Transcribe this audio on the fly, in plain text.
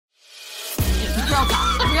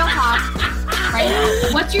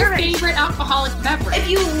right? What's your favorite alcoholic beverage? If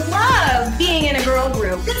you love being in a girl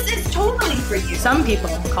group, this is totally for you. Some people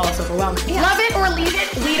call us overwhelming. Yeah. Love it or leave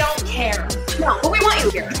it, we don't care. No, but we want you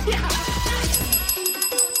here. Yeah.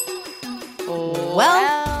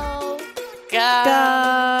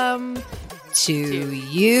 Welcome to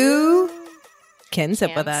You Can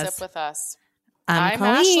Sip With Us. Sip with us. I'm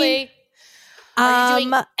Colleen. Ashley. Are you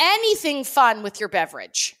doing anything fun with your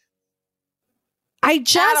beverage? I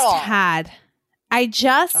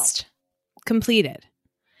just completed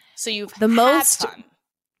So you've the had most fun.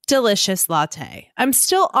 delicious latte. I'm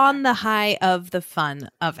still on the high of the fun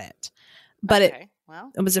of it, but Okay,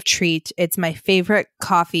 it was a treat. It's my favorite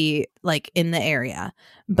coffee, like in the area,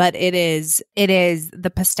 but it is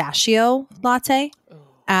the pistachio latte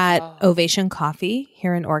at Ovation Coffee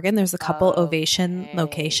here in Oregon. There's a couple Ovation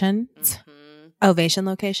locations,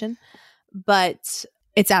 but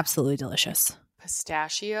it's absolutely delicious.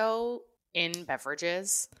 Pistachio in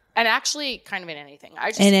beverages, and actually kind of in anything.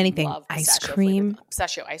 I just In anything. love Ice cream.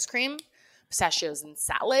 pistachio ice cream, pistachios in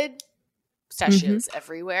salad, pistachios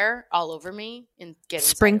everywhere, all over me. And get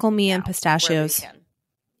Sprinkle inside of me in now, pistachios. wherever you can.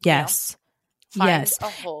 Yes. Find Yes. a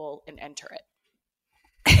hole and enter it.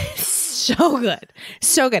 So good.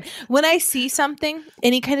 So good. When I see something,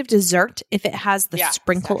 any kind of dessert, if it has the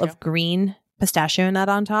sprinkle pistachio. of green pistachio nut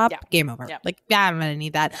on top, Yeah. game over. Yeah. Like, yeah, I'm going to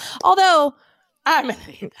need that. Although, I'm going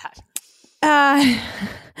to need that.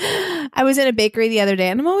 I was in a bakery the other day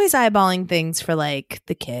and I'm always eyeballing things for like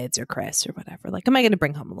the kids or Chris or whatever. Like, am I going to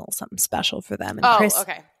bring home a little something special for them? And Chris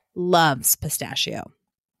loves pistachio.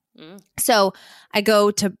 So I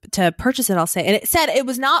go to purchase it, I'll say, and it said it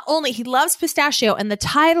was not only he loves pistachio, and the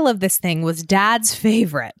title of this thing was Dad's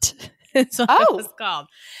Favorite. That's what it was called.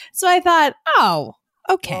 So I thought,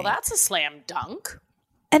 okay. Well, that's a slam dunk.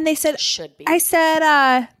 And they said, Should be. I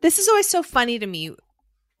said, this is always so funny to me.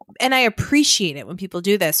 And I appreciate it when people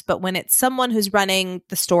do this. But when it's someone who's running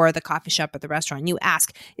the store, the coffee shop, or the restaurant, you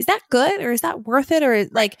ask, is that good? Or is that worth it? Or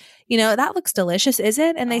like, that looks delicious. Is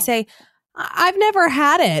it? And they say, I've never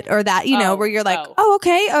had it, or that, where you're like,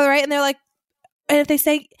 okay. All right. And they're like, and if they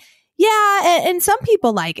say, yeah, and some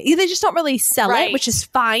people like it, they just don't really sell it, which is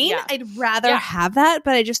fine. Yeah. I'd rather have that.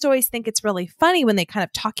 But I just always think it's really funny when they kind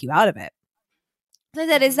of talk you out of it. I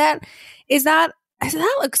said, is that, I said,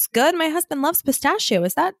 that looks good. My husband loves pistachio.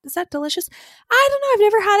 Is that delicious? I don't know.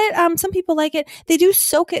 I've never had it. Some people like it. They do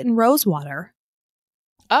soak it in rose water.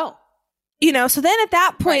 Oh. So then at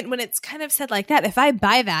that point, when it's kind of said like that, if I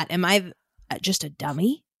buy that, am I just a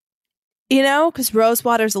dummy? Because rose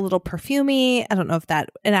water is a little perfumey. I don't know if that,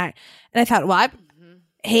 and I thought, well,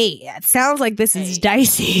 hey, it sounds like this is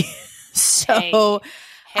dicey. So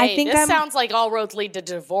I think this sounds like all roads lead to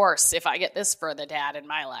divorce if I get this for the dad in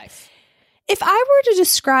my life. If I were to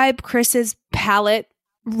describe Chris's palate,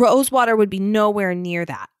 rose water would be nowhere near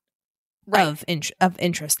that of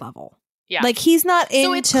interest level. Yeah. Like he's not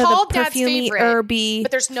So it's into called the Dad's perfumey, Favorite, herby.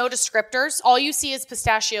 but there's no descriptors. All you see is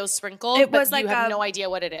pistachios sprinkled, but you have no idea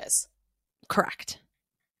what it is. Correct.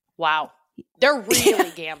 Wow. They're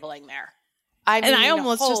really gambling there. I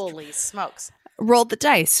almost holy smokes. Rolled the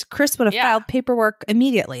dice. Chris would have filed paperwork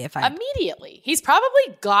immediately if I Immediately. He's probably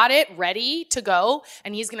got it ready to go,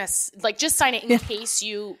 and he's going to just sign it in case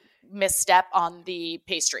you misstep on the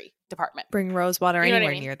pastry department. Bring rose water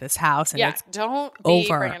anywhere near this house. And it's don't be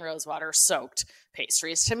over. bringing rose water soaked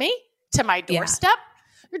pastries to me, to my doorstep.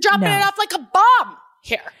 You're dropping it off like a bomb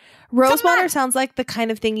here. Rose water sounds like the kind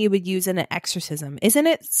of thing you would use in an exorcism. Isn't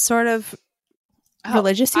it sort of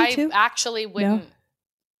religious-y too? I actually wouldn't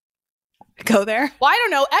go there. Well, I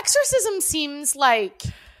don't know. Exorcism seems like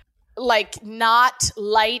not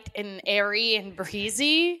light and airy and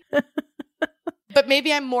breezy. But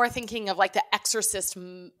maybe I'm more thinking of like the Exorcist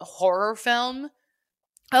horror film.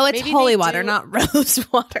 Oh, it's holy water, not rose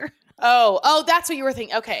water. Oh, that's what you were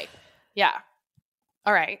thinking. Okay. Yeah.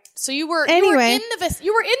 All right. So you were in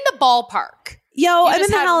the ballpark. Yo, I'm in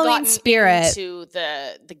the Halloween spirit. Into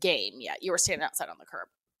the game. Yeah, you were standing outside on the curb.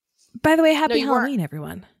 By the way, happy Halloween,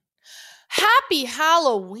 everyone. Happy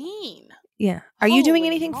Halloween. Yeah. Are you doing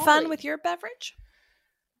anything fun with your beverage?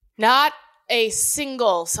 Not a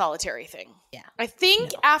single solitary thing. Yeah. I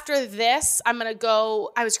think after this, I'm going to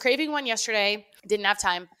go. I was craving one yesterday. Didn't have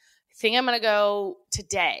time. I think I'm going to go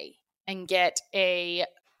today and get I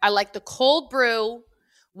like the cold brew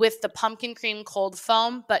with the pumpkin cream cold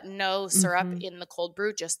foam, but no syrup in the cold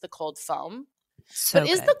brew, just the cold foam. But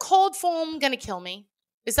is the cold foam going to kill me?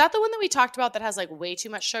 Is that the one that we talked about that has like way too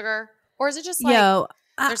much sugar? Or is it just like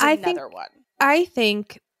there's another one? I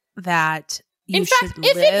think that in fact,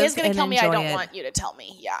 if it is going to kill me, I don't want you to tell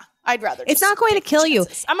me. Yeah. I'd rather. It's just not going to take the kill you.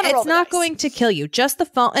 chances. I'm gonna roll It's the not dice. going to kill you. Just the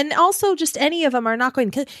phone, and also just any of them are not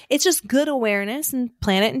going to kill. It's just good awareness and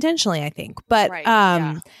plan it intentionally, I think. But Right,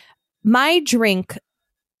 yeah. my drink,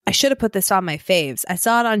 I should have put this on my faves. I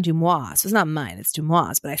saw it on Dumois. So it's not mine, it's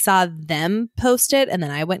Dumois. But I saw them post it, and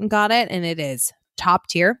then I went and got it, and it is top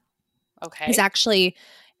tier. Okay. It's actually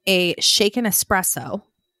a shaken espresso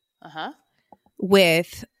Uh-huh.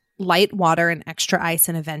 with light water and extra ice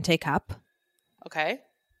in a venti cup Okay.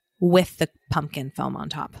 with the pumpkin foam on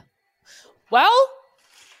top. Well,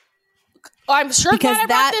 I'm sure Because glad I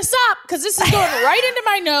brought this up because this is going right into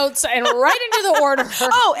my notes and right into the order.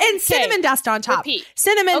 Oh, and Okay. cinnamon dust on top. Repeat.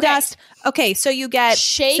 Cinnamon Okay. dust. Okay, so you get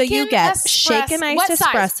shaken shaken iced what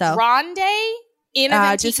size? espresso. Grande in a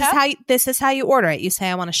venti This cup? is how you order it. You say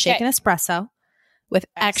I want a shaken espresso with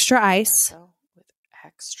extra ice Espresso with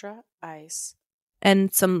extra ice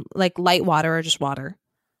and some like light water or just water.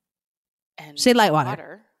 and Say light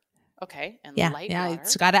water. Okay, and Yeah, light yeah, water.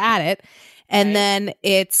 it's got to add it. And Okay. then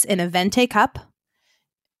it's in a venti cup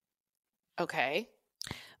Okay.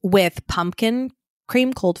 with pumpkin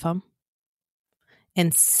cream cold foam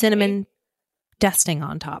and cinnamon dusting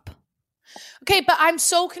on top. Okay, but I'm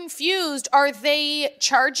so confused. Are they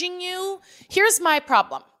charging you? Here's my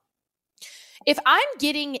problem. If I'm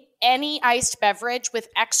getting any iced beverage with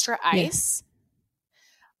extra ice,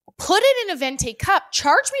 put it in a venti cup.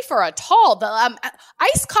 Charge me for a tall. The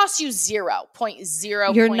ice costs you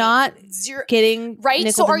 0.0. You're not getting right.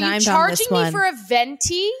 nickel So are and you dimed on charging this me one. for a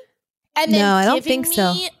venti and then No, I don't giving think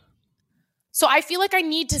so. me? So I feel like I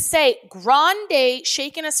need to say grande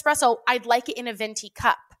shaken espresso. I'd like it in a venti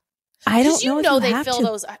cup. I don't Because you know if know you they have fill to.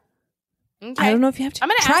 those. Okay. I don't know if you have to. I'm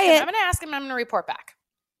gonna try ask him. it. I'm gonna ask him. I'm gonna report back.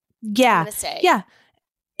 Yeah, I'm gonna say, yeah.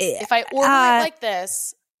 if I order it like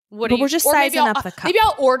this, what do but you? we're just or maybe sizing I'll- up the cup. Maybe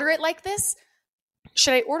I'll order it like this.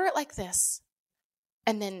 Should I order it like this,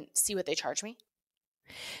 and then see what they charge me?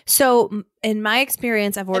 So in my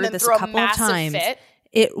experience, I've And ordered then this throw a couple of massive times. fit?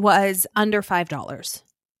 It was under $5,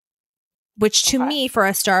 which to Okay. me, for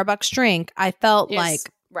a Starbucks drink, I felt Yes,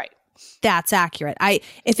 like right. that's accurate.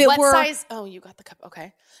 If it What were size? Oh, you got the cup.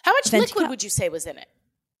 Okay. How much Venti liquid cup. would you say was in it?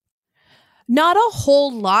 not a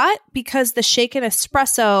whole lot, because the shaken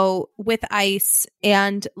espresso with ice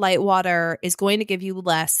and light water is going to give you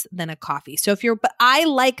less than a coffee. So but I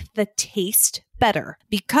like the taste better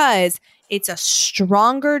because it's a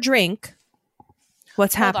stronger drink.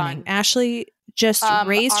 What's Hold happening? on. Ashley just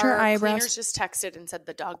raised her our eyebrows. Cleaners just texted and said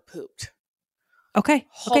the dog pooped. Okay.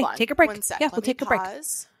 Hold Okay. on. Take a break. One sec. Yeah, Let we'll me take a break.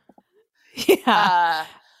 pause. Yeah.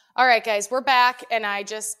 All right, guys, we're back, and I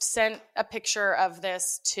just sent a picture of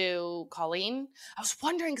this to Colleen. I was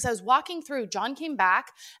wondering because I was walking through. John came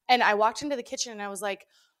back, and I walked into the kitchen, and I was like,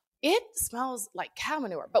 "It smells like cow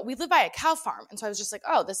manure." But we live by a cow farm, and so I was just like,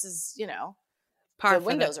 "Oh, this is Par the for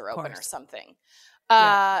windows are open or course. something."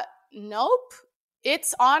 Yeah. Nope.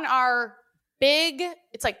 It's on our big.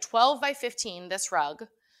 It's like 12 by 15. This rug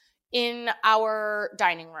in our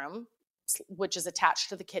dining room, which is attached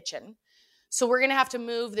to the kitchen. So we're going to have to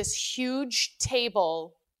move this huge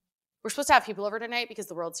table. We're supposed to have people over tonight because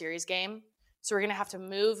the World Series game. So we're going to have to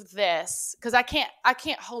move this because I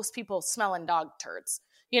can't host people smelling dog turds,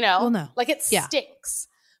 Well, no. like it Yeah. stinks.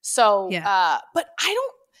 So, Yeah. but I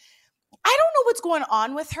don't know what's going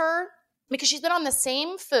on with her because she's been on the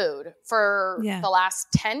same food for Yeah. the last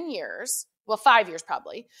 10 years. Well, 5 years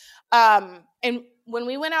probably. And when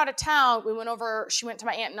we went out of town, she went to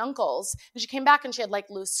my aunt and uncle's and she came back and she had like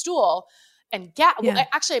loose stool and gas. Yeah. Well,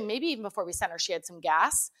 actually, maybe even before we sent her, she had some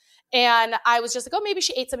gas. And I was just like, oh, maybe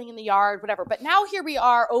she ate something in the yard, whatever. But now here we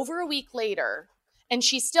are over a week later. And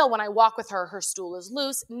she's still, when I walk with her, her stool is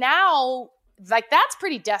loose. Now, like, that's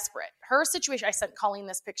pretty desperate. Her situation, I sent Colleen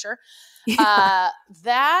this picture.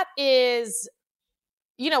 That is,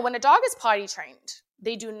 when a dog is potty trained,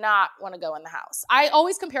 they do not want to go in the house. I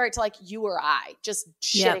always compare it to like you or I just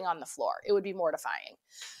shitting on the floor. It would be mortifying.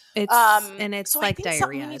 It's and it's so I like think something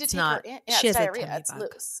diarrhea. we need to It's take not. her in. Yeah, She it's has diarrhea. a tummy It's bug.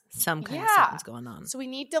 loose. Some kind of Yeah. something's going on. So we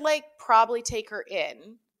need to like probably take her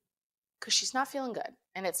in because she's not feeling good,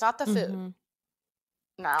 and it's not the food. Mhm.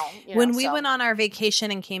 Now, When we went on our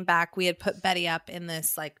vacation and came back, we had put Betty up in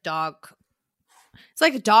this like dog. It's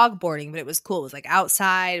like a dog boarding, but it was cool. It was like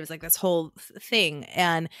outside. It was like this whole thing.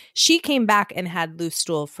 And she came back and had loose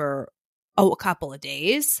stool for a couple of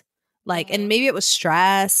days. And maybe it was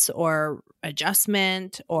stress or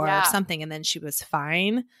adjustment or Yeah. something. And then she was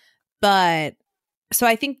fine. But so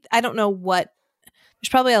I don't know what. There's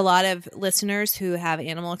probably a lot of listeners who have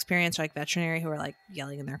animal experience or like veterinary who are like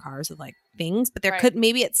yelling in their cars with like things, but there Right.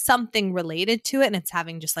 maybe it's something related to it and it's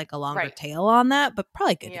having just like a longer Right. tail on that, but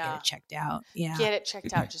probably good to Yeah. get it checked out. Yeah. get it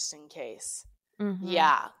checked out just in case. Mm-hmm.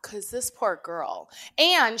 Yeah, because this poor girl.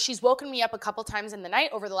 And she's woken me up a couple times in the night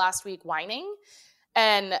over the last week whining.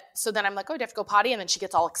 And so then I'm like, oh, do you have to go potty? And then she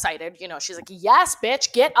gets all excited. You know, she's like, yes,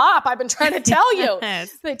 bitch, get up. I've been trying to tell you.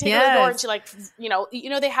 Yes. So they take her to the door and she like, you know,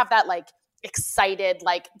 they have that like excited,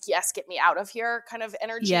 like, yes, get me out of here kind of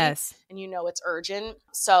energy. Yes. And you know it's urgent.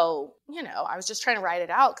 So, you know, I was just trying to ride it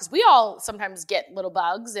out because we all sometimes get little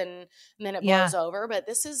bugs and then it blows over. But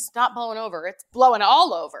this is not blowing over. It's blowing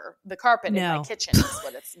all over the carpet in my kitchen is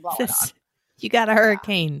what it's blowing on. You got a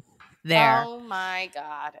hurricane there. Oh my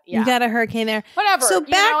God. Yeah. You got a hurricane there. Whatever. So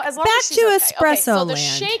back to espresso so the land.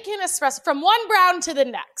 shaken espresso from one brown to the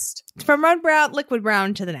next. From one liquid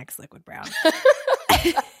brown to the next liquid brown.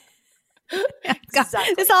 God,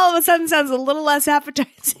 Exactly. this all of a sudden sounds a little less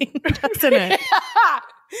appetizing, doesn't it?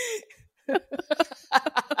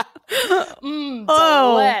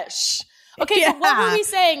 Delish. Okay, Yeah. so what were we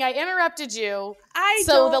saying? I interrupted you.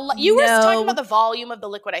 You were know. talking about the volume of the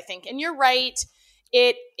liquid, I think, and you're right.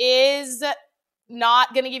 It is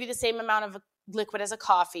not going to give you the same amount of liquid as a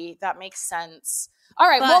coffee. That makes sense. All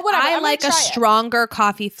right, well, whatever. I I'm like gonna a try it. stronger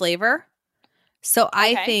coffee flavor. So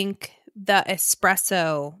I Okay. think the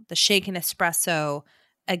espresso, the shaken espresso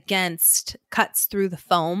cuts through the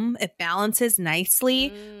foam. It balances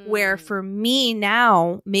nicely. Where for me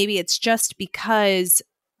now, maybe it's just because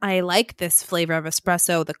I like this flavor of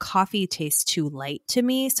espresso. The coffee tastes too light to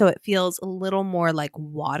me. So it feels a little more like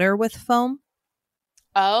water with foam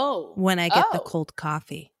when I get the cold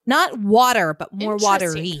coffee. Not water, but more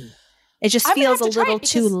watery. It just I'm gonna feels have a to try little it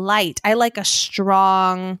too because light. I like a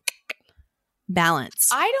strong balance.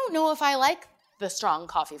 I don't know if I like the strong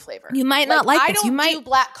coffee flavor. You might not like I this. don't You might do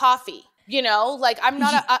black coffee. You know, like I'm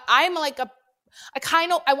not. I'm like a.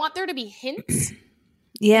 I want there to be hints.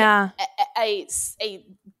 Yeah. A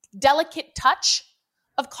delicate touch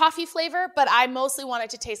of coffee flavor, but I mostly want it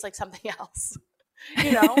to taste like something else.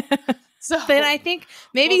 You know. So then I think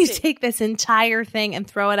maybe we'll you see. take this entire thing and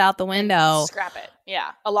throw it out the window. Scrap it.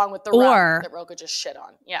 Yeah, along with the Or- rum that Roka just shit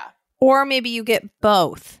on. Yeah. Or maybe you get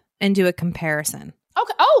both and do a comparison.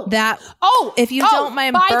 Okay. If you don't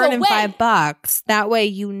mind by the burning way, $5, that way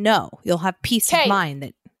you'll have peace of mind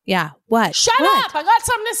that what? Shut What? up. I got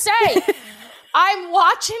something to say. I'm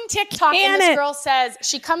watching TikTok and this Can it? girl says,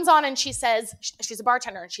 she comes on and she says, she's a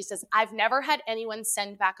bartender and she says, I've never had anyone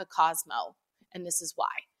send back a Cosmo and this is why.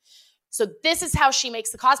 So this is how she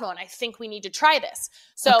makes the Cosmo and I think we need to try this.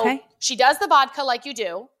 So she does the vodka like you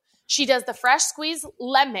do. She does the fresh squeezed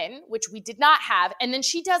lemon, which we did not have. And then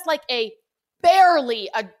she does like a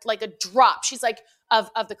drop. She's like, of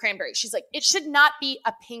the cranberry. She's like, it should not be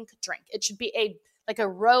a pink drink. It should be like a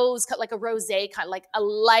rose, like a rosé kind, like a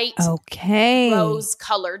light rose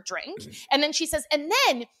colored drink. And then she says, and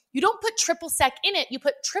then you don't put triple sec in it. You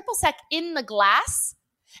put triple sec in the glass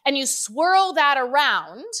and you swirl that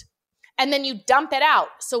around and then you dump it out.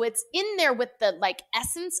 So it's in there with the like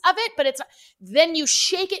essence of it, but then you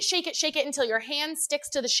shake it until your hand sticks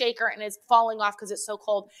to the shaker and is falling off because it's so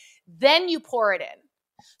cold. Then you pour it in.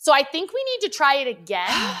 So I think we need to try it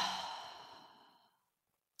again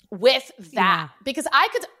with that because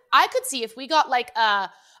I could see if we got like a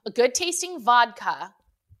good tasting vodka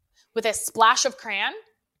with a splash of cran.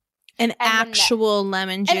 An actual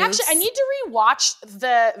lemon juice. And actually, I need to rewatch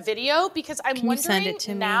the video because I'm Can you wondering send it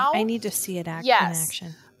to now. me? I need to see it in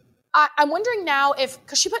action. I'm wondering now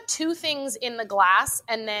because she put two things in the glass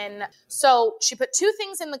so she put two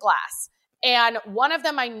things in the glass and one of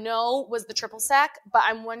them I know was the triple sec, but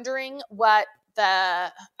I'm wondering what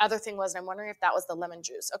the other thing was. And I'm wondering if that was the lemon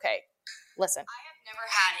juice. Okay, listen. I have never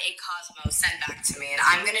had a Cosmo sent back to me, and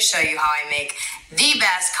I'm going to show you how I make the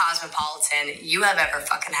best Cosmopolitan you have ever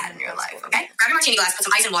fucking had in your life, okay? Grab your martini glass, put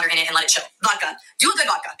some ice and water in it, and let it chill. Vodka. Do a good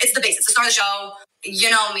vodka. It's the base. It's the star of the show. You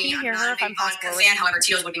know me. I'm not a big vodka fan. However,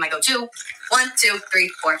 Tito's would be my go-to. 1, 2, 3,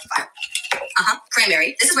 4, 5.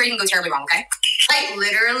 Cranberry. This is where you can go terribly wrong, okay? Like,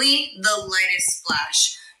 literally the lightest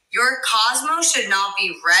splash. Your Cosmo should not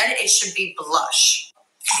be red. It should be blush.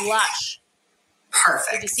 Blush.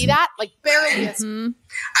 Perfect. Did you see that? Like barely.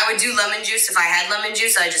 I would do lemon juice if I had lemon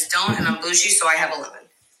juice. I just don't, and I'm bougie, so I have a lemon.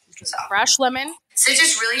 So. Fresh lemon.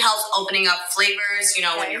 Citrus really helps opening up flavors,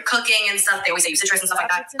 when you're cooking and stuff. They always say use citrus and stuff like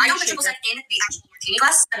that. I don't put triple sec in the actual martini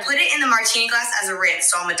glass. I put it in the martini glass as a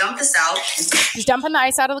rinse. So I'm going to dump this out. She's dumping the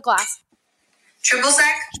ice out of the glass. Triple sec.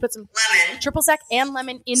 She put some lemon. Triple sec and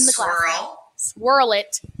lemon in the glass. Swirl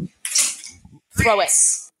it. Throw it.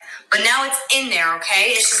 But now it's in there,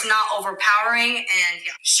 okay? It's just not overpowering. And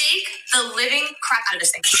shake the living crap out of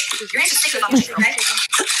this thing. You're going to stick it off the shaker, okay?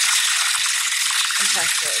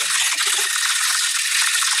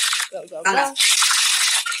 Go. Okay.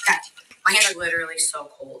 My hands are literally so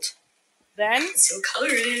cold. Then Let's see what color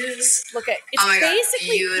it is. look at it's Oh my God,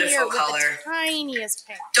 basically beautiful clear with color. the tiniest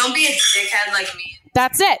pink. Don't be a dickhead like me.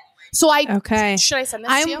 That's it. So Okay. should I send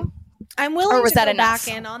this to you? I'm willing Or was to that go enough?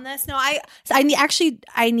 back in on this. No, I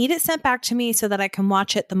need it sent back to me so that I can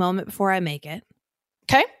watch it the moment before I make it.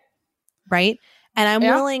 Okay. Right. And I'm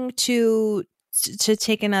Yeah. willing to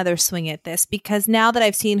take another swing at this, because now that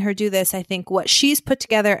I've seen her do this, I think what she's put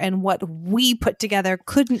together and what we put together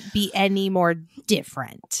couldn't be any more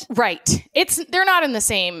different. Right. They're not in the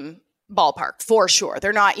same ballpark for sure.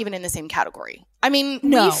 They're not even in the same category. I mean,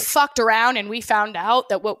 No. we fucked around and we found out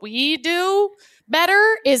that what we do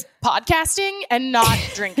better is podcasting and not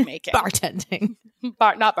drink making. Bartending.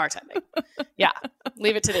 Not bartending. Yeah.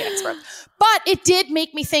 Leave it to the experts. But it did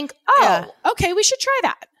make me think, okay, we should try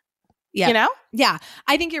that. Yeah. You know? Yeah,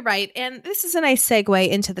 I think you're right. And this is a nice segue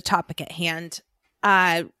into the topic at hand.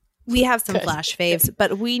 We have some Good. flash faves,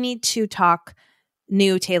 but we need to talk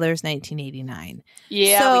new Taylor's 1989.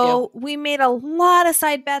 Yeah. So we made a lot of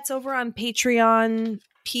side bets over on Patreon,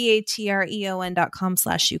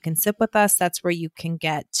 patreon.com/you can sip with us. That's where you can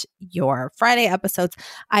get your Friday episodes.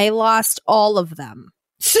 I lost all of them.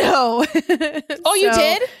 So Oh, you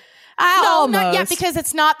did? No, not yet, almost. because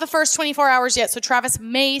it's not the first 24 hours yet. So Travis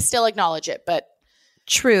may still acknowledge it, but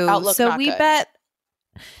True. Outlook So not we good. bet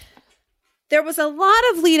there was a lot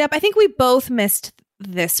of lead up. I think we both missed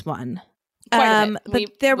this one. Quite a bit.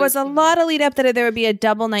 But there was a lot of lead up that there would be a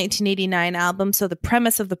double 1989 album. So the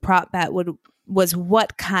premise of the prop bet was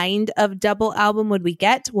what kind of double album would we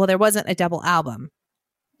get? Well, there wasn't a double album.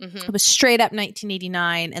 Mhm. It was straight up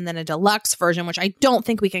 1989 and then a deluxe version, which I don't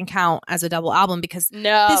think we can count as a double album because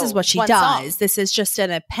no, this is what she one does. song. This is just an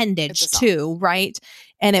appendage It's a song. too, right?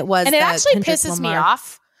 And it was And it the actually Kendrick pisses me Lamar-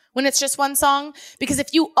 off when it's just one song, because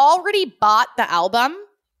if you already bought the album,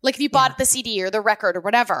 like if you bought the CD or the record or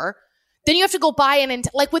whatever, then you have to go buy it.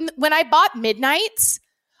 Like when I bought Midnights,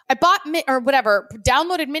 I bought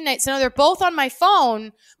downloaded Midnights. So now they're both on my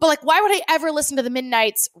phone. But like, why would I ever listen to the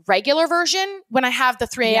Midnights regular version when I have the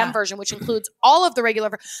 3 a.m. version, which includes all of the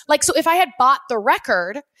regular? Like, so if I had bought the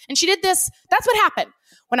record, and she did this, that's what happened.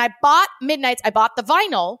 When I bought Midnights, I bought the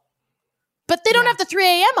vinyl, but they don't have the 3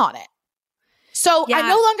 a.m. on it. So I'm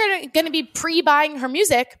no longer going to be pre-buying her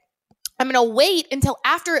music. I'm going to wait until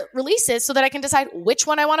after it releases so that I can decide which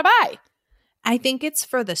one I want to buy. I think it's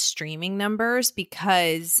for the streaming numbers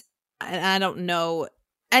because I don't know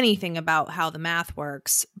anything about how the math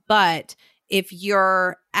works, but if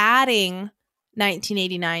you're adding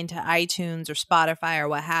 1989 to iTunes or Spotify or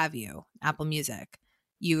what have you, Apple Music,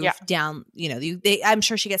 I'm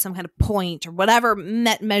sure she gets some kind of point or whatever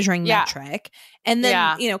measuring metric. And then,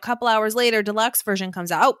 a couple hours later, deluxe version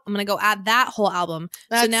comes out. Oh, I'm going to go add that whole album.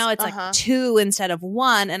 So now it's like 2 instead of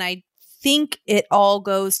 1. And I think it all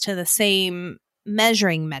goes to the same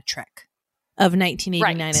measuring metric of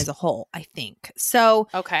 1989 as a whole, I think. So,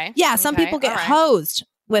 some people get hosed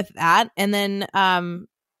with that. And then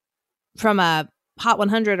from a Hot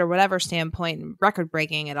 100 or whatever standpoint, record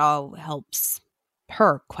breaking, it all helps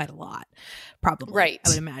her quite a lot, probably. I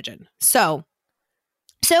would imagine. So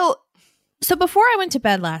before I went to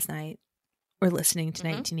bed last night, we're listening to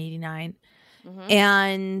 1989,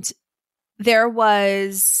 and there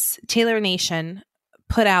was Taylor Nation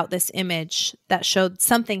put out this image that showed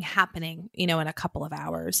something happening, in a couple of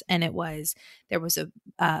hours, and there was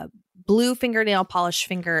a blue fingernail polish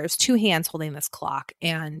finger. It was 2 hands holding this clock,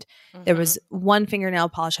 and there was one fingernail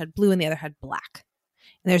polish had blue and the other had black.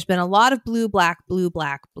 And there's been a lot of blue, black, blue,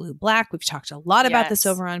 black, blue, black. We've talked a lot about this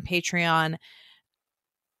over on Patreon.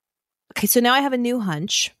 Okay, so now I have a new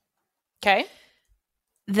hunch. Okay.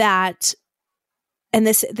 That, and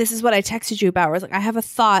this is what I texted you about. Where I was like, I have a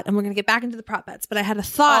thought, and we're going to get back into the prop bets, but I had a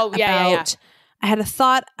thought I had a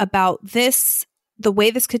thought about this, the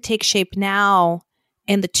way this could take shape now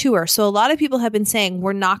and the tour. So a lot of people have been saying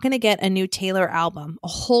we're not going to get a new Taylor album, a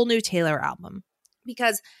whole new Taylor album.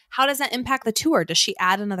 Because how does that impact the tour? Does she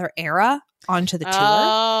add another era onto the tour?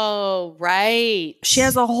 Oh, right. She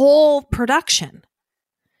has a whole production.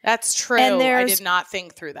 That's true. And I did not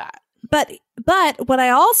think through that. But what I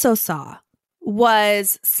also saw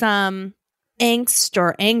was some angst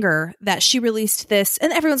or anger that she released this,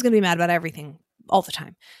 and everyone's going to be mad about everything all the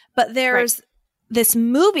time. But there's this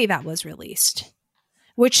movie that was released,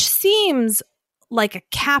 which seems like a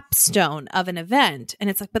capstone of an event. And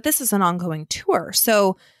it's like, but this is an ongoing tour.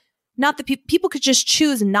 So not that people could just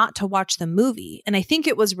choose not to watch the movie. And I think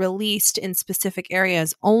it was released in specific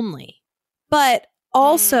areas only. But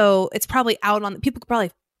also it's probably out on, people could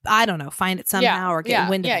probably, I don't know, find it somehow or get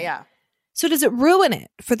wind of it. Yeah. So does it ruin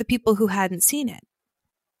it for the people who hadn't seen it?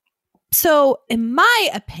 So in my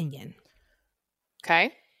opinion,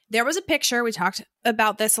 there was a picture. We talked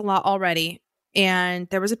about this a lot already. And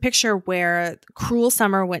there was a picture where Cruel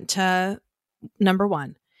Summer went to number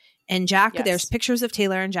 1. And Jack, there's pictures of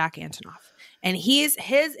Taylor and Jack Antonoff. And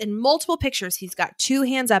in multiple pictures, he's got 2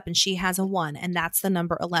 hands up and she has a 1. And that's the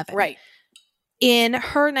number 11. Right. In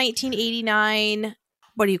her 1989,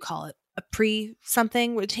 what do you call it? A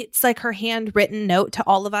pre-something? It's like her handwritten note to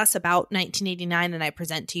all of us about 1989. And I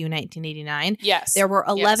present to you 1989. Yes. There were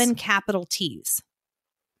 11 capital T's.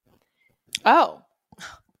 Oh.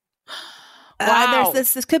 Wow.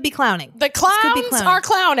 This could be clowning. The clowns are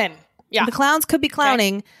clowning. Yeah. The clowns could be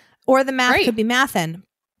clowning or the math could be mathin'.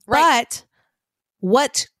 Right. But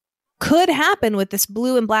what could happen with this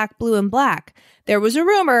blue and black, there was a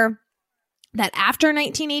rumor that after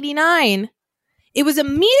 1989, it was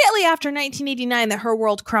immediately after 1989 that her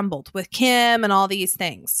world crumbled with Kim and all these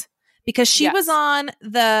things. Because she was on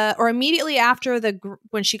immediately after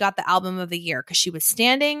when she got the album of the year, because she was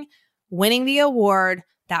winning the award.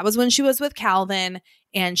 That was when she was with Calvin,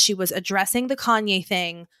 and she was addressing the Kanye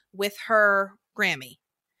thing with her Grammy.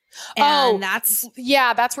 And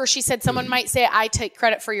that's where she said someone might say, I take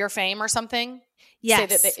credit for your fame or something.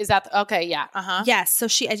 Yes. Is that okay? Yeah. Uh-huh. Yes. So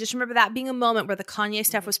I just remember that being a moment where the Kanye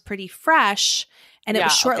stuff was pretty fresh. And it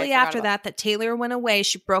was shortly after that Taylor went away.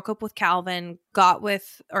 She broke up with Calvin,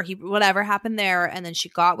 whatever happened there. And then she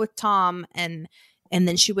got with Tom and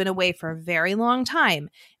then she went away for a very long time.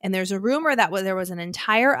 And there's a rumor that there was an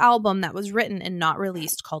entire album that was written and not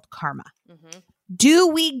released called Karma. Mm-hmm. Do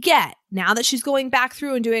we get, now that she's going back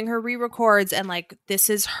through and doing her re-records and like this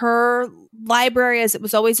is her library as it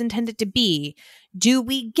was always intended to be, do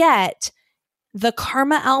we get the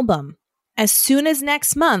Karma album as soon as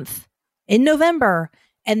next month in November?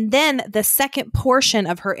 And then the second portion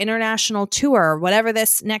of her international tour, whatever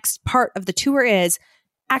this next part of the tour is,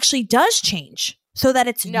 actually does change. So that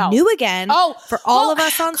it's new again for all of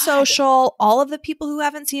us on social, all of the people who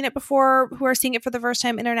haven't seen it before, who are seeing it for the first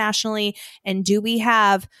time internationally. And do we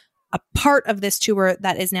have a part of this tour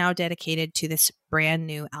that is now dedicated to this brand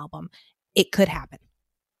new album? It could happen.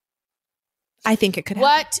 I think it could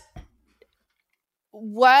happen.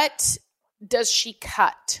 What does she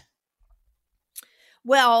cut?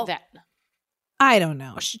 Well, then? I don't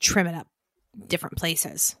know. She trim it up different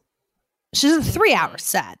places. She's a 3-hour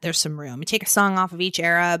set. There's some room. You take a song off of each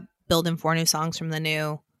era, build in 4 new songs from the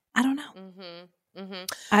new. I don't know. Mm-hmm. Mm-hmm.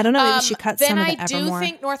 I don't know. Maybe she cut some of the Evermore. Then I do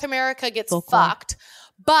think North America gets folklore. Fucked,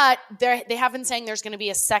 but they have been saying there's going to be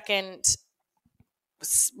a second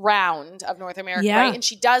round of North America, right? And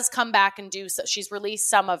she does come back and do so. She's released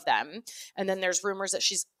some of them, and then there's rumors that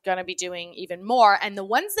she's going to be doing even more. And the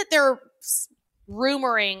ones that they're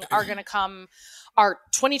rumoring are going to come are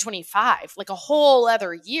 2025, like a whole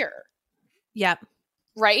other year. Yep.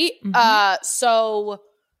 Right? Mm-hmm. So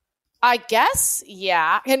I guess,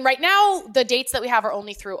 yeah. And right now, the dates that we have are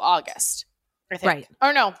only through August, I think. Right.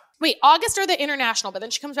 Or no. Wait, August are the international, but then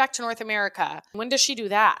she comes back to North America. When does she do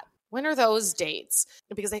that? When are those dates?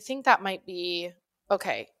 Because I think that might be,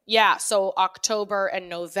 okay. Yeah, so October and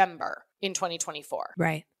November in 2024.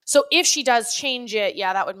 Right. So if she does change it,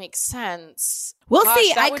 yeah, that would make sense. We'll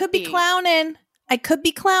see. I could be clowning.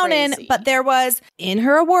 Crazy. But there was, in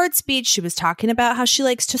her award speech, she was talking about how she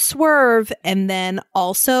likes to swerve. And then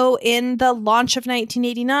also in the launch of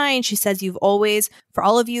 1989, she says, you've always, for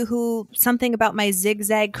all of you who, something about my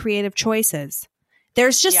zigzag creative choices.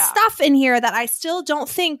 There's just stuff in here that I still don't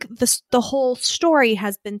think the whole story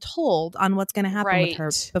has been told on what's going to happen with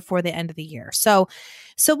her before the end of the year. So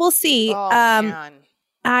we'll see. Oh, man.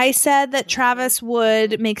 I said that Travis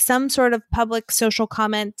would make some sort of public social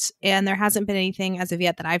comment, and there hasn't been anything as of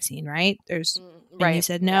yet that I've seen, right? And you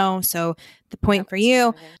said no. Yeah. So the point for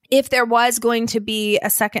you, if there was going to be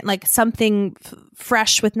a second, like something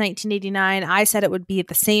fresh with 1989, I said it would be at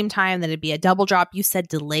the same time, that it'd be a double drop. You said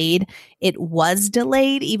delayed. It was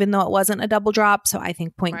delayed, even though it wasn't a double drop. So I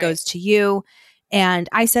think point goes to you. And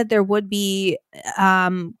I said there would be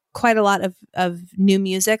quite a lot of new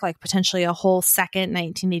music, like potentially a whole second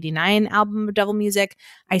 1989 album of double music.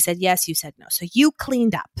 I said yes, you said no. So you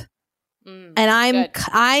cleaned up. And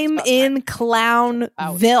I'm in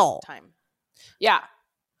Clownville. Yeah.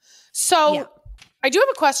 So I do have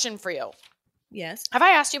a question for you. Yes. Have I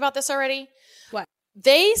asked you about this already? What?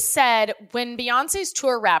 They said when Beyonce's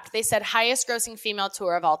tour wrapped, they said highest grossing female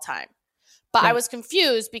tour of all time. But I was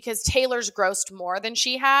confused because Taylor's grossed more than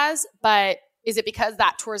she has. But is it because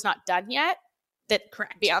that tour is not done yet? That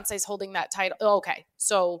Beyonce's holding that title? Oh, okay.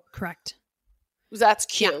 So correct. That's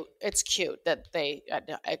cute. Yeah. It's cute that they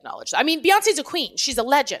acknowledge that. I mean, Beyonce's a queen. She's a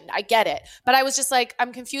legend. I get it. But I was just like,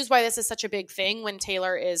 I'm confused why this is such a big thing when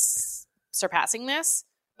Taylor is surpassing this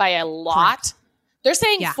by a lot. Correct. They're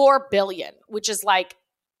saying Yeah. 4 billion, which is like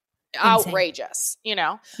outrageous, you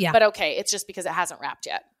know? Yeah. But okay, it's just because it hasn't wrapped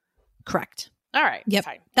yet. Correct. All right. Yep.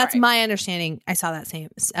 Fine. That's All right. my understanding. I saw that same,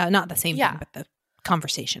 not the same Yeah. thing, but the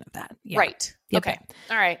conversation of that. Yeah. Right. Yep. Okay.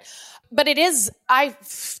 All right. But it is,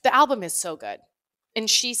 the album is so good. And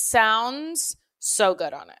she sounds so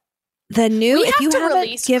good on it. The new, We if have you to haven't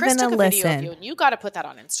release, given Chris a took a video of listen. you, and you got to put that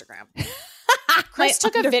on Instagram. Chris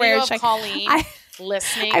took a underwear video of check. Colleen I-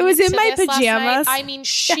 listening. I was in to my this last night. pajamas. I mean,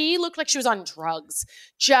 she looked like she was on drugs.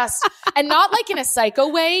 Just, and not like in a psycho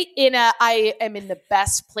way, in a I am in the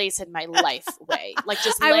best place in my life way. Like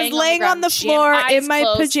just I was laying on the floor in my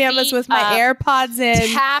pajamas with my AirPods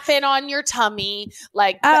in. tapping on your tummy,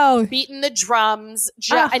 like Oh. beating the drums,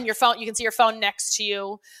 and your phone. You can see your phone next to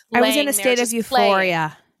you. I was in laying a there state of just euphoria.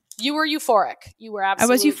 playing. You were euphoric. You were I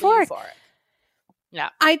absolutely was euphoric. Yeah.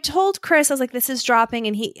 I told Chris, I was like, this is dropping.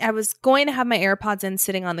 And I was going to have my AirPods in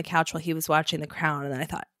sitting on the couch while he was watching The Crown. And then I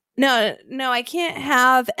thought, no, I can't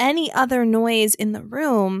have any other noise in the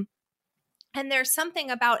room. And there's something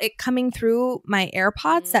about it coming through my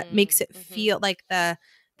AirPods that makes it feel like the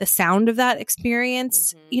sound of that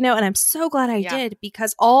experience, you know, and I'm so glad I did,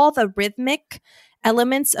 because all the rhythmic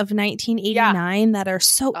elements of 1989 that are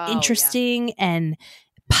so interesting and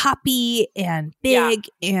poppy and big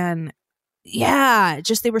and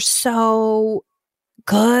just they were so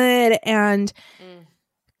good. And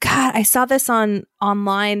God, I saw this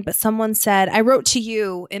online, but someone said, I wrote to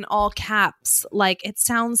you in all caps, like, it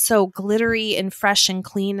sounds so glittery and fresh and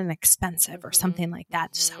clean and expensive or something like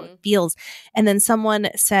that, just how it feels. And then someone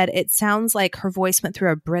said, it sounds like her voice went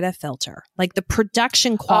through a Brita filter. Like the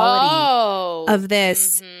production quality of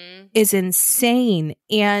this is insane.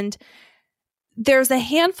 And there's a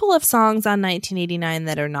handful of songs on 1989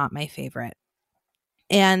 that are not my favorite.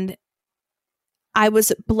 And I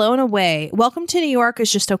was blown away. Welcome to New York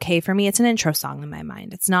is just okay for me. It's an intro song in my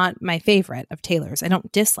mind. It's not my favorite of Taylor's. I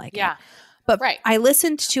don't dislike it. But I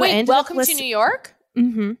listened to it. Welcome to New York?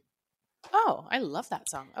 Mm-hmm. Oh, I love that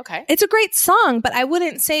song. Okay. It's a great song, but I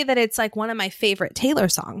wouldn't say that it's like one of my favorite Taylor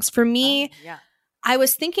songs. For me, I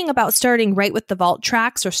was thinking about starting right with the vault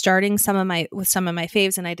tracks or starting with some of my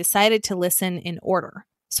faves, and I decided to listen in order.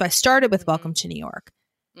 So I started with Welcome to New York.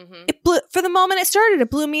 It blew, for the moment it started, it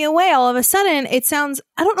blew me away. All of a sudden, it sounds,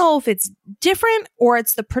 I don't know if it's different or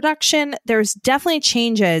it's the production. There's definitely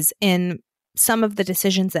changes in some of the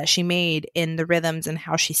decisions that she made in the rhythms and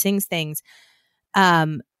how she sings things.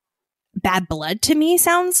 Bad Blood to me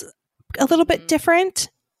sounds a little bit different.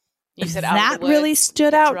 You said that really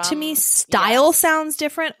stood out to me. Style sounds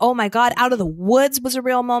different. Oh my God. Out of the Woods was a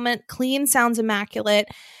real moment. Clean sounds immaculate.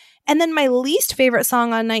 And then my least favorite song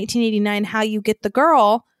on 1989, How You Get the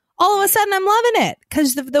Girl, all of a sudden I'm loving it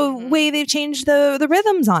because of the way they've changed the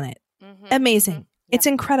rhythms on it. Amazing. It's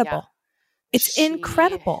incredible. It's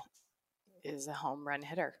incredible. Is a home run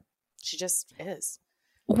hitter. She just is.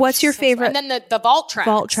 What's your favorite? And then the vault tracks.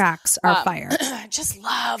 Vault tracks are fire. I just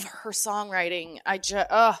love her songwriting.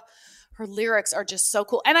 Her lyrics are just so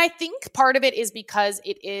cool. And I think part of it is because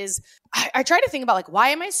it is, I try to think about like, why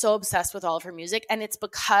am I so obsessed with all of her music? And it's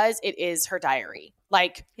because it is her diary.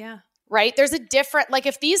 Like, right? There's a different, like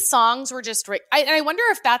if these songs were just, I wonder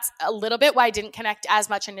if that's a little bit why I didn't connect as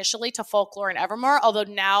much initially to Folklore and Evermore. Although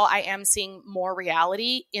now I am seeing more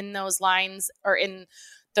reality in those lines or in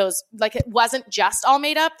those, like it wasn't just all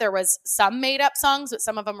made up. There was some made up songs, but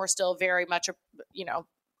some of them were still very much,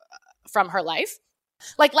 from her life.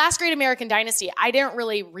 Like Last Great American Dynasty, I didn't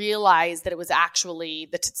really realize that it was actually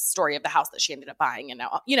the story of the house that she ended up buying. And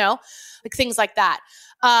now, like things like that.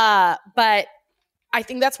 But I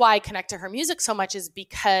think that's why I connect to her music so much is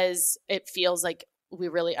because it feels like we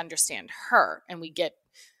really understand her and we get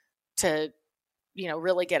to,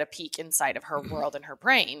 really get a peek inside of her world and her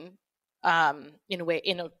brain in a way,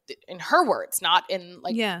 in her words, not in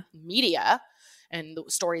like media and the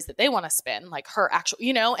stories that they want to spin, like her actual,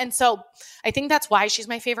 and so I think that's why she's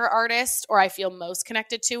my favorite artist, or I feel most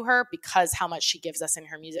connected to her because how much she gives us in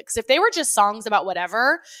her music. Because if they were just songs about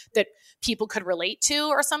whatever that people could relate to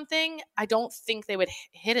or something, I don't think they would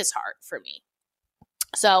hit as hard for me.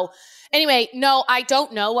 So anyway, no, I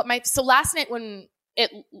don't know so last night when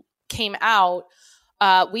it came out,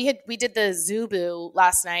 we did the Zubu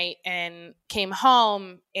last night and came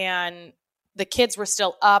home and the kids were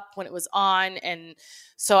still up when it was on. And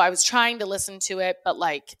so I was trying to listen to it, but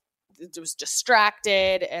like it was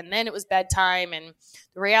distracted and then it was bedtime. And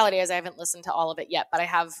the reality is I haven't listened to all of it yet, but I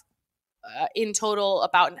have in total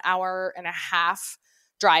about an hour and a half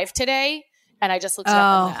drive today. And I just looked it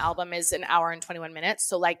up and the album is an hour and 21 minutes.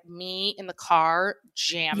 So like me in the car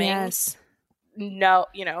jamming no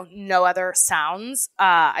other sounds,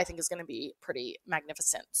 I think is going to be pretty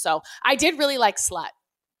magnificent. So I did really like Slut.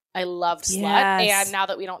 I loved Slut. Yes. And Now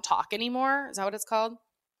That We Don't Talk Anymore. Is that what it's called?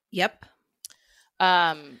 Yep.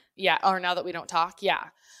 Yeah. Or Now That We Don't Talk. Yeah.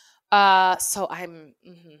 So I'm,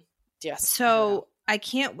 yes. So I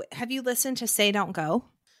can't, have you listened to Say Don't Go?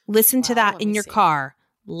 Listen to that let in me your see. car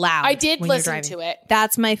loud. I did when you're listen driving. to it.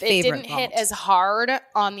 That's my It favorite. didn't hit as hard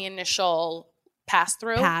on the initial pass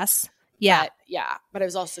through. pass. Yeah. But I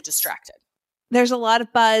was also distracted. There's a lot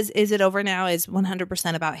of buzz. Is It Over Now is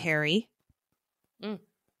 100% about Harry. Okay.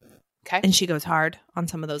 And she goes hard on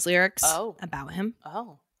some of those lyrics about him.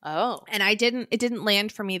 Oh. And it didn't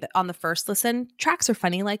land for me on the first listen. Tracks are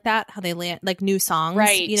funny like that, how they land, like new songs,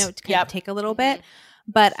 Right. you know, to kind of take a little bit.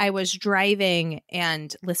 But I was driving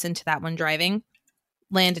and listened to that one driving,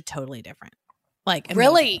 landed totally different. Like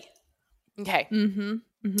Really? Okay. Mm-hmm.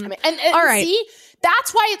 I mean, and All right. see,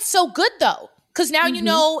 that's why it's so good though. Because now Mm-hmm. you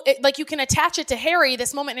know, like you can attach it to Harry,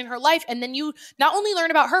 this moment in her life, and then you not only learn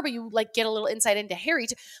about her, but you like get a little insight into Harry.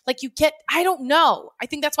 Like you get, I don't know. I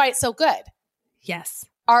think that's why it's so good. Yes.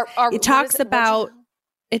 It talks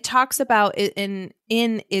about it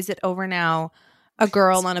in Is It Over Now, a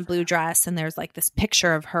girl on a blue dress, and there's like this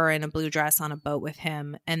picture of her in a blue dress on a boat with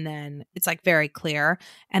him, and then it's like very clear,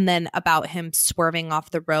 and then about him swerving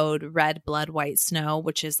off the road, red blood white snow,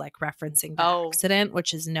 which is like referencing the accident,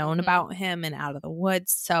 which is known about him and Out of the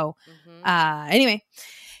Woods. So anyway,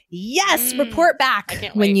 yes, report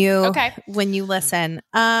back when you listen.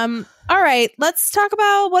 All right, let's talk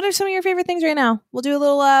about what are some of your favorite things right now. We'll do a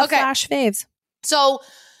little flash faves. So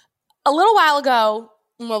a little while ago,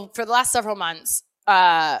 well, for the last several months,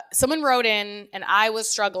 someone wrote in, and I was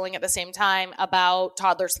struggling at the same time about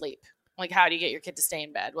toddler sleep. Like, how do you get your kid to stay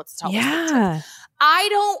in bed? What's the toddler sleep trick?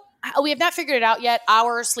 We have not figured it out yet.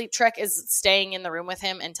 Our sleep trick is staying in the room with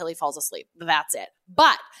him until he falls asleep. That's it.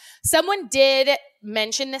 But someone did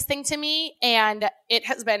mention this thing to me, and it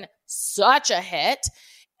has been such a hit.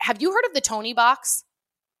 Have you heard of the Tony box?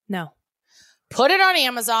 No. Put it on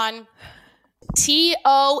Amazon.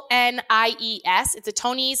 TONIES. It's a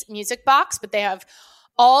Tony's music box, but they have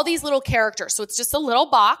all these little characters. So it's just a little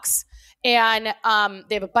box, and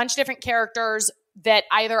they have a bunch of different characters that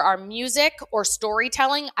either are music or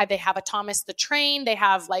storytelling. They have a Thomas the Train. They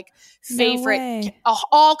have like favorite,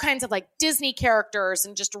 all kinds of like Disney characters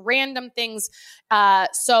and just random things.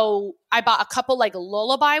 So I bought a couple like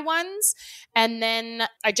lullaby ones, and then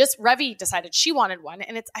Revy decided she wanted one,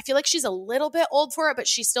 and I feel like she's a little bit old for it, but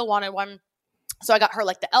she still wanted one. So I got her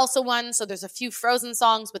like the Elsa one. So there's a few Frozen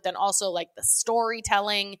songs, but then also like the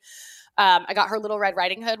storytelling. I got her Little Red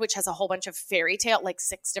Riding Hood, which has a whole bunch of fairy tale, like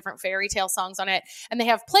 6 different fairy tale songs on it. And they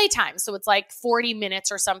have playtime. So it's like 40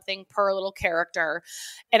 minutes or something per little character.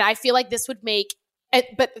 And I feel like this would make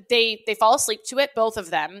it, but they fall asleep to it, both of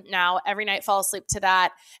them now every night fall asleep to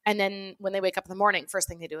that. And then when they wake up in the morning, first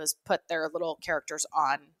thing they do is put their little characters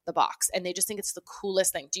on the box. And they just think it's the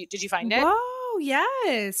coolest thing. Did you find it? Whoa,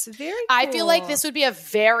 yes. Very cool. I feel like this would be a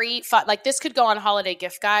very fun, like this could go on holiday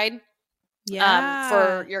gift guide.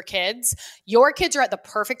 For your kids. Your kids are at the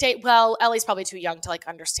perfect age. Well, Ellie's probably too young to like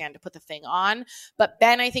understand to put the thing on, but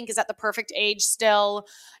Ben, I think, is at the perfect age still.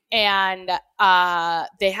 And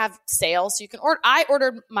they have sales, so you can order. I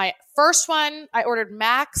ordered my first one. I ordered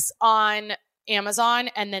Max on Amazon,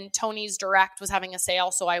 and then Tony's Direct was having a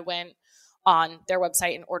sale, so I went on their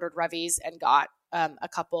website and ordered Revy's and got a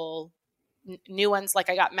couple new ones. Like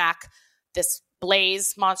I got Mac, this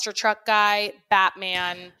Blaze monster truck guy,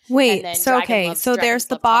 Batman. Wait, and so there's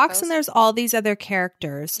the box tacos. and there's all these other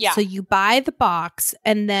characters. Yeah. So you buy the box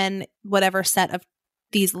and then whatever set of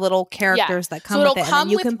these little characters that come with it. And then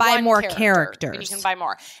you can buy more characters. And you can buy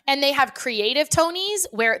more. And they have creative Tonys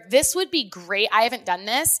where this would be great. I haven't done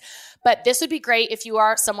this, but this would be great if you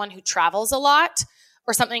are someone who travels a lot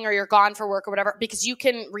or something, or you're gone for work or whatever, because you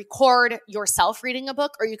can record yourself reading a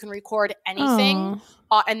book, or you can record anything.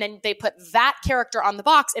 And then they put that character on the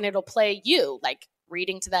box and it'll play you, like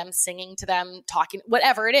reading to them, singing to them, talking,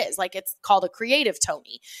 whatever it is. Like it's called a creative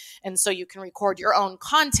Tony. And so you can record your own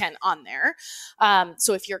content on there.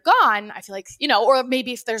 So if you're gone, I feel like, or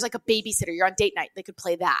maybe if there's like a babysitter, you're on date night, they could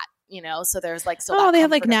play that. So there's like they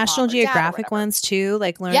have like National Geographic ones too,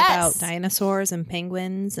 like learn about dinosaurs and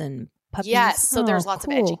penguins and puppies. Yes. So there's lots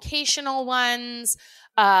of educational ones.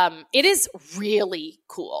 It is really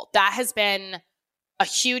cool. That has been a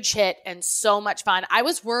huge hit and so much fun. I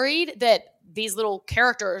was worried that these little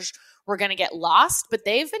characters were going to get lost, but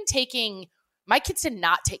my kids did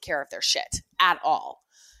not take care of their shit at all.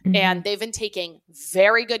 Mm-hmm. And they've been taking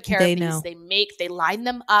very good care of these. They line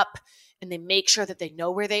them up and they make sure that they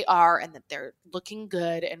know where they are and that they're looking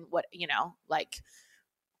good and what,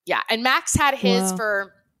 yeah. And Max had his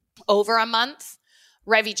for over a month.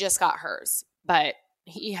 Revy just got hers, but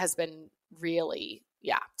he has been really,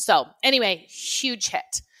 yeah. So anyway, huge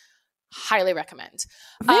hit. Highly recommend.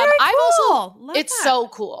 Very cool. Love it's that. so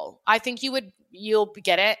cool. I think you'll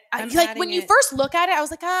get it. I'm Like when adding you it. first look at it, I was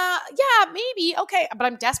like, yeah, maybe. Okay. But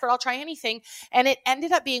I'm desperate. I'll try anything. And it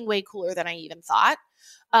ended up being way cooler than I even thought.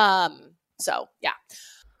 So yeah.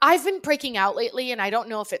 I've been breaking out lately, and I don't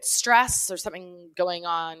know if it's stress or something going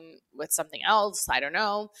on with something else. I don't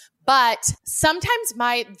know. But sometimes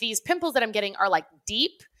these pimples that I'm getting are like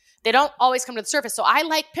deep. They don't always come to the surface. So I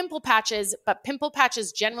like pimple patches, but pimple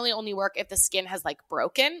patches generally only work if the skin has like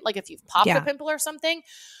broken, like if you've popped a pimple or something.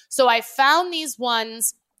 So I found these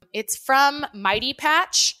ones. It's from Mighty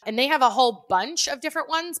Patch, and they have a whole bunch of different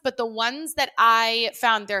ones, but the ones that I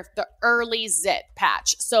found, they're the early zit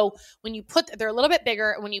patch. So when they're a little bit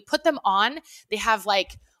bigger, and when you put them on, they have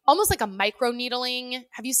like almost like a micro needling.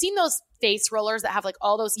 Have you seen those face rollers that have like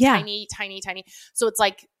all those tiny? So it's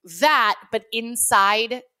like that, but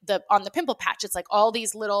inside on the pimple patch, it's like all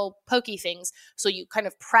these little pokey things. So you kind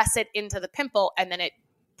of press it into the pimple, and then it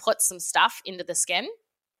puts some stuff into the skin.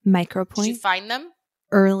 Micropoint. Did you find them?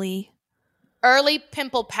 Early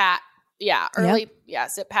pimple patch. Yeah.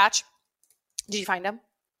 Zip patch. Did you find them?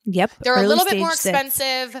 Yep. They're a little bit more zits.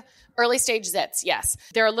 expensive. Early stage zits. Yes.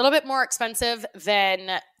 They're a little bit more expensive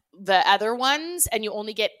than the other ones, and you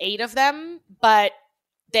only get 8 of them, but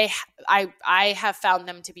I have found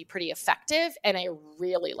them to be pretty effective, and I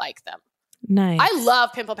really like them. Nice. I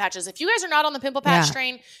love pimple patches. If you guys are not on the pimple patch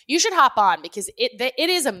train, you should hop on, because it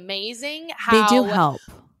is amazing how they do help.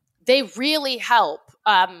 They really help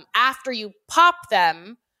after you pop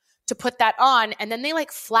them to put that on, and then they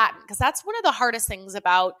like flatten, because that's one of the hardest things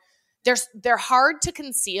about they're hard to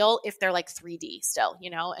conceal if they're like 3D still,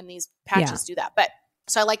 and these patches do that. But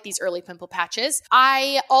so I like these early pimple patches.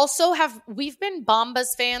 I also we've been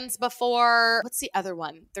Bombas fans before. What's the other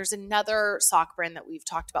one? There's another sock brand that we've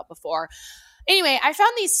talked about before. Anyway, I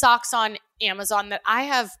found these socks on Amazon that I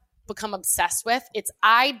have become obsessed with. It's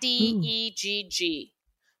IDEGG.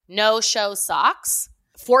 No show socks.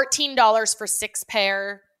 $14 for 6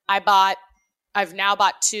 pair. I've now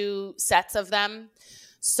bought 2 sets of them.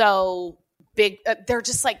 So big, they're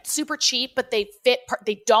just like super cheap, but they fit,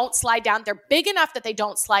 they don't slide down. They're big enough that they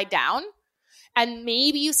don't slide down. And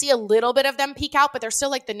maybe you see a little bit of them peek out, but they're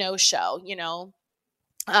still like the no show,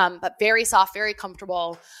 but very soft, very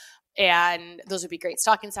comfortable. And those would be great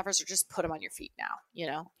stocking stuffers, or just put them on your feet now,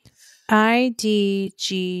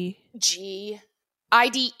 IDEGG.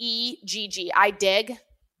 I dig.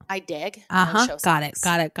 Uh-huh. Got it.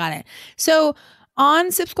 So on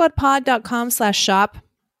sipsquadpod.com/shop,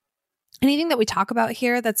 anything that we talk about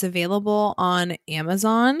here that's available on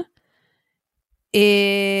Amazon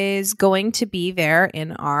is going to be there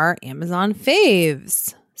in our Amazon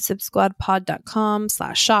faves.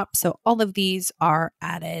 sipsquadpod.com/shop. So all of these are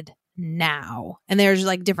added now. And there's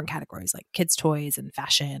like different categories like kids' toys and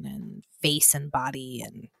fashion and face and body,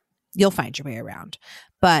 and you'll find your way around.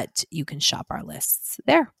 But you can shop our lists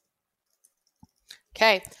there.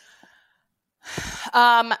 Okay.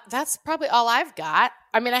 That's probably all I've got.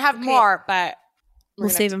 I mean, I have more, but we'll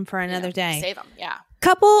save them for another day. Save them, yeah.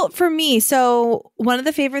 Couple for me. So one of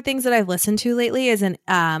the favorite things that I've listened to lately is a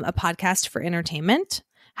podcast for entertainment.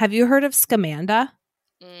 Have you heard of Scamanda?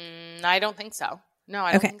 I don't think so. No,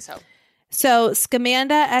 I don't think so. So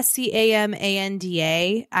Scamanda,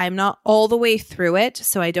 Scamanda. I'm not all the way through it,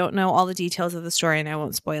 so I don't know all the details of the story, and I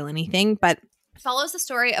won't spoil anything, but it follows the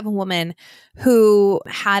story of a woman who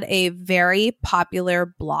had a very popular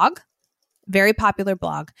blog.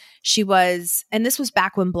 She was, and this was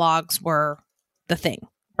back when blogs were the thing,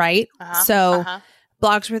 right?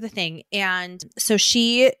 Blogs were the thing. And so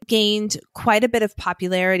she gained quite a bit of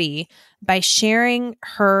popularity by sharing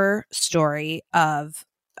her story of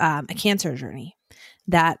a cancer journey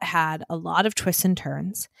that had a lot of twists and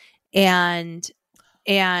turns. And wait,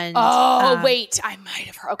 I might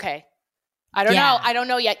have heard. Okay. I don't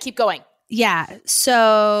know yet. Keep going. Yeah.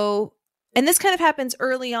 So, and this kind of happens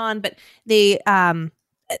early on, but the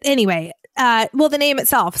name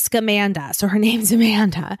itself, Scamanda. So her name's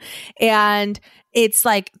Amanda. And it's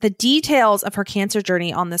like the details of her cancer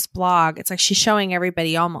journey on this blog. It's like she's showing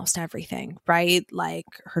everybody almost everything, right? Like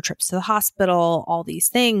her trips to the hospital, all these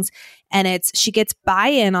things. And she gets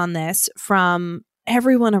buy-in on this from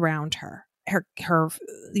everyone around her. Her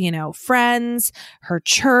friends, her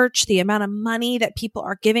church, the amount of money that people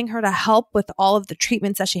are giving her to help with all of the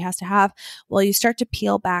treatments that she has to have. Well, you start to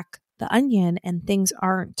peel back the onion and things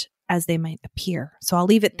aren't as they might appear. So I'll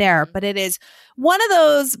leave it there. But it is one of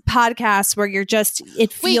those podcasts where you're just,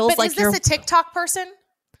 it feels like you're. Is this a TikTok person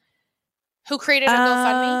who created a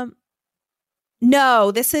GoFundMe?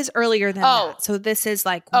 No, this is earlier than Oh. that. So this is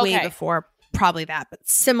like way Okay. before probably that, but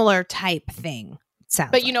similar type thing.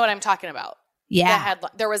 Sounds But you know what I'm talking about. yeah. The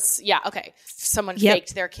headline, there was, okay. Someone Yep.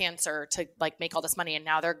 faked their cancer to like make all this money, and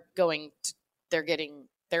now they're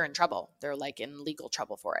in trouble. They're like in legal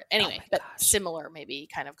trouble for it. Anyway, my but gosh. similar maybe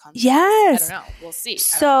kind of concept. Yes. I don't know. We'll see.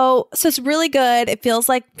 So it's really good. It feels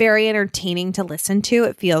like very entertaining to listen to.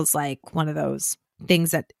 It feels like one of those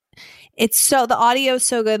things that it's so, the audio is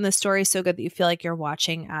so good and the story is so good that you feel like you're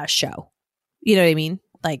watching a show. You know what I mean?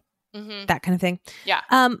 Like that kind of thing. Yeah.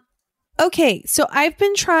 Okay. So I've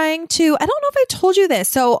been trying to, I don't know if I told you this.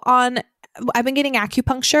 So I've been getting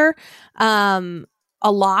acupuncture,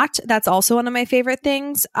 a lot. That's also one of my favorite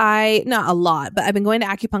things. Not a lot, but I've been going to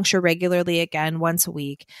acupuncture regularly again, once a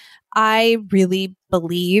week. I really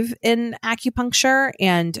believe in acupuncture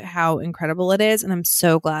and how incredible it is. And I'm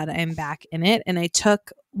so glad I'm back in it. And I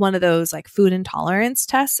took one of those like food intolerance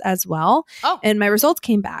tests as well. Oh. And my results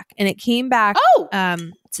came back, and it came back. Oh.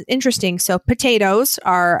 It's interesting. So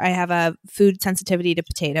I have a food sensitivity to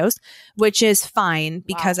potatoes, which is fine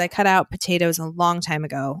because I cut out potatoes a long time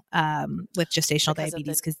ago with gestational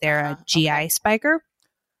diabetes because they're a GI spiker.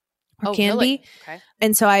 Or can be. Okay.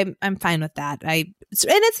 And so I'm fine with that. This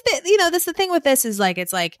is the thing with this is like,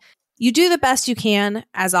 it's like you do the best you can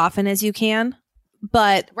as often as you can,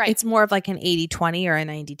 but it's more of like an 80-20 or a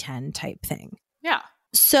 90-10 type thing. Yeah.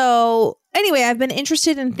 So anyway, I've been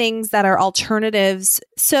interested in things that are alternatives.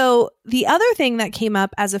 So the other thing that came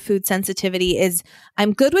up as a food sensitivity is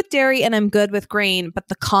I'm good with dairy and I'm good with grain, but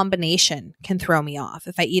the combination can throw me off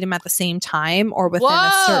if I eat them at the same time or within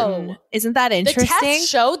a certain. Isn't that interesting? The test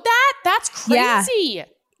showed that? That's crazy.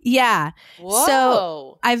 Yeah. Whoa.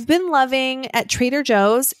 So I've been loving at Trader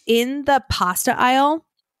Joe's in the pasta aisle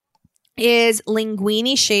is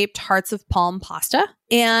linguine shaped hearts of palm pasta.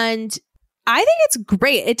 And I think it's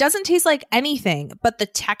great. It doesn't taste like anything, but the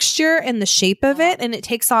texture and the shape of it, and it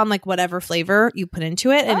takes on like whatever flavor you put into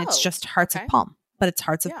it. And it's just hearts of palm, but it's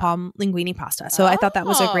hearts of palm linguine pasta. So I thought that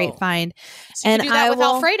was a great find. So you can do that with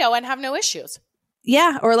Alfredo and have no issues.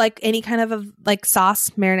 Yeah. Or like any kind of like sauce,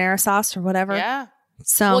 marinara sauce or whatever. Yeah.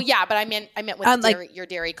 So, well, yeah, but I meant with dairy, your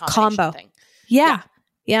dairy combination combo thing. Yeah.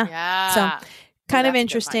 Yeah. So kind of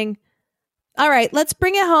interesting. All right. Let's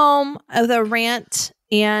bring it home with a rant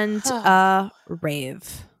and a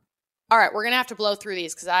rave. All right. We're going to have to blow through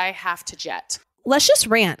these because I have to jet. Let's just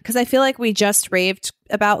rant because I feel like we just raved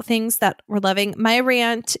about things that we're loving. My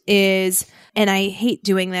rant is, and I hate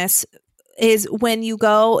doing this, is when you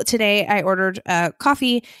go today, I ordered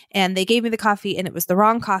coffee and they gave me the coffee and it was the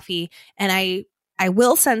wrong coffee. And I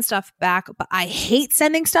will send stuff back, but I hate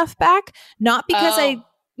sending stuff back. Not because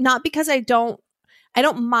I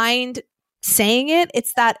don't mind saying it.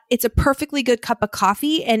 It's that it's a perfectly good cup of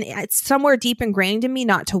coffee and it's somewhere deep ingrained in me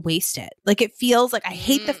not to waste it. Like it feels like I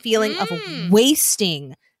hate the feeling of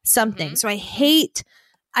wasting something. So I hate,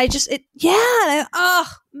 oh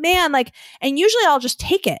man. Like, and usually I'll just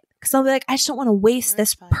take it because I'll be like, I just don't want to waste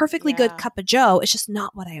this perfectly good cup of Joe. It's just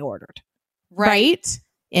not what I ordered. Right?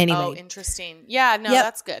 Anyway. Oh, interesting. Yeah, no,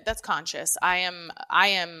 that's good. That's conscious. I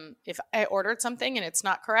am, if I ordered something and it's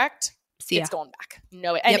not correct, it's going back.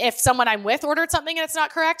 No. And if someone I'm with ordered something and it's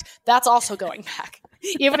not correct, that's also going back.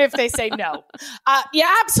 Even if they say no.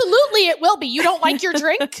 Yeah, absolutely. It will be. You don't like your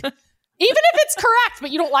drink? Even if it's correct,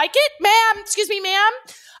 but you don't like it, ma'am. Excuse me, ma'am.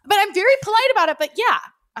 But I'm very polite about it. But yeah,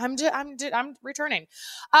 I'm returning.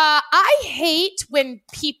 I hate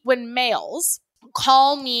when males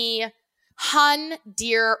call me hun,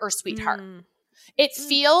 dear, or sweetheart. It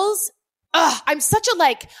feels. I'm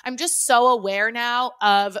just so aware now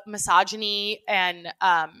of misogyny and,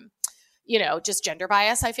 just gender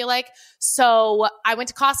bias, I feel like. So I went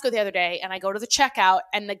to Costco the other day and I go to the checkout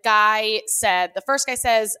and the first guy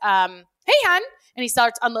says, hey, hun. And he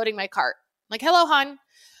starts unloading my cart. I'm like, hello, hun.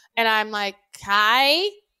 And I'm like, hi,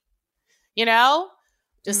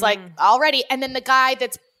 like already. And then the guy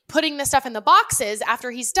that's putting the stuff in the boxes after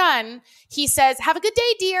he's done, he says, have a good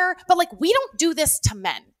day, dear. But like, we don't do this to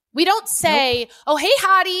men. We don't say, oh, hey,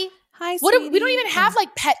 hottie. Hi, we don't even have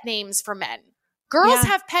like pet names for men. Girls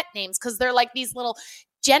have pet names because they're like these little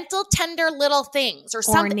gentle, tender little things or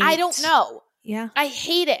something. Ornate. I don't know. Yeah. I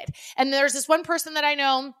hate it. And there's this one person that I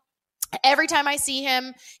know, every time I see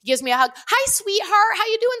him, he gives me a hug. Hi, sweetheart. How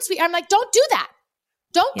you doing, sweetheart? I'm like, don't do that.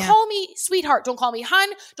 Don't call me sweetheart. Don't call me hun.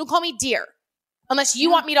 Don't call me dear. Unless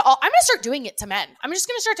you want me to I'm going to start doing it to men. I'm just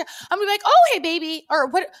going to I'm going to be like, oh, hey, baby. Or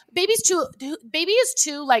what? Baby is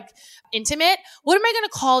too like intimate. What am I going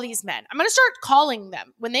to call these men? I'm going to start calling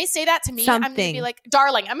them. When they say that to me, I'm going to be like,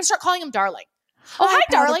 darling. I'm going to start calling them darling. Oh, hi,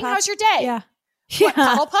 darling. How's your day? Yeah. What,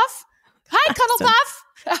 Cuddle Puff? Hi, Cuddle Puff.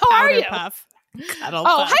 How are you? Puff. Cuddle Oh,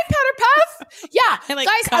 Puff. hi, Powder Puff. Yeah. I like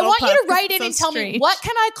Guys, I Cuddle want you Puff. to write It's in so and tell me, strange. what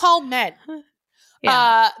can I call men?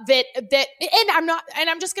 Yeah.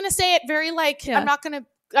 I'm just going to say it very like, I'm not going to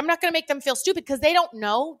make them feel stupid because they don't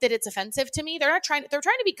know that it's offensive to me. They're trying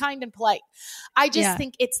to be kind and polite. I just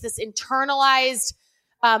think it's this internalized,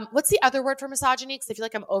 what's the other word for misogyny? Because I feel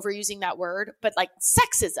like I'm overusing that word, but like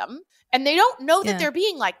sexism. And they don't know that they're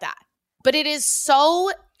being like that. But it's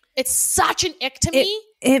such an ick to me.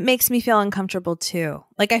 It makes me feel uncomfortable too.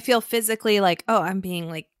 Like I feel physically like, oh, I'm being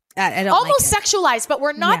like, I don't almost like it. sexualized, but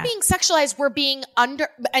we're not being sexualized. We're being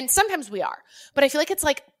and sometimes we are, but I feel like it's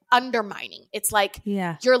like undermining. It's like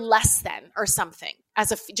you're less than or something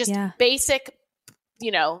as basic,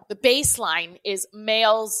 the baseline is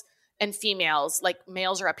males and females, like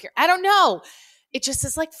males are up here. I don't know. It just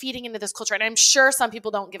is like feeding into this culture. And I'm sure some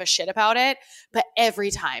people don't give a shit about it, but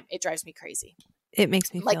every time it drives me crazy. It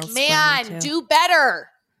makes me feel like, man, do better.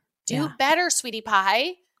 Do better, sweetie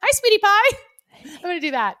pie. Hi, sweetie pie. I'm going to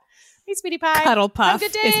do that. Hey, sweetie pie. Cuddle Puff Have a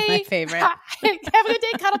good day. is my favorite. Have a good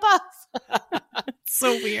day, Cuddle Puff.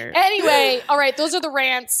 So weird. Anyway, all right, those are the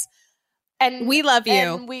rants. And we love you.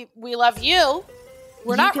 And we love you.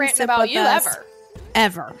 We're not ranting about you ever.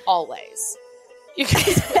 Ever. Always. You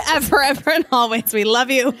ever and always. We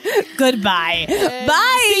love you. Goodbye.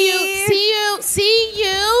 Bye. See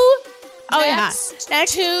you. Next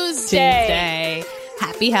Tuesday.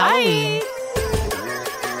 Happy Halloween. Bye.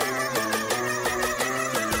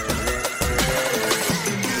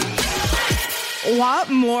 Want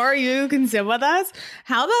more? You can sit with us.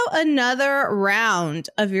 How about another round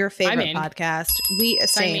of your favorite podcast?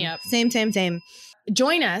 Sign me up. Same.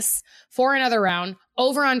 Join us for another round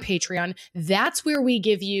over on Patreon. That's where we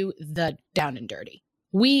give you the down and dirty.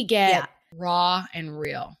 We get raw and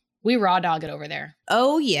real. We raw dog it over there.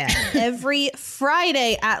 Oh, yeah. Every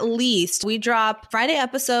Friday, at least, we drop Friday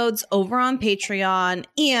episodes over on Patreon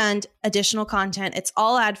and additional content. It's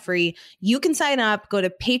all ad free. You can sign up. Go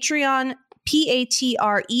to Patreon.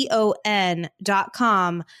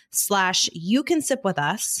 patreon.com/you can sip with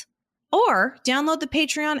us, or download the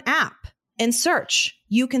Patreon app and search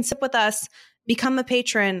You Can Sip With Us. Become a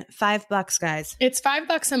patron. $5, guys. It's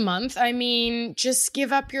 $5 a month. I mean, just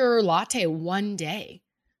give up your latte one day.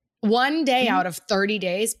 One day out of 30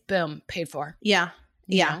 days, boom, paid for. Yeah.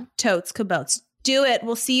 You know? Totes, kabotes. Do it.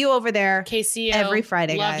 We'll see you over there. KCO. Every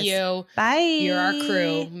Friday, Love guys. you. Bye. You're our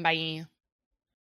crew. Bye.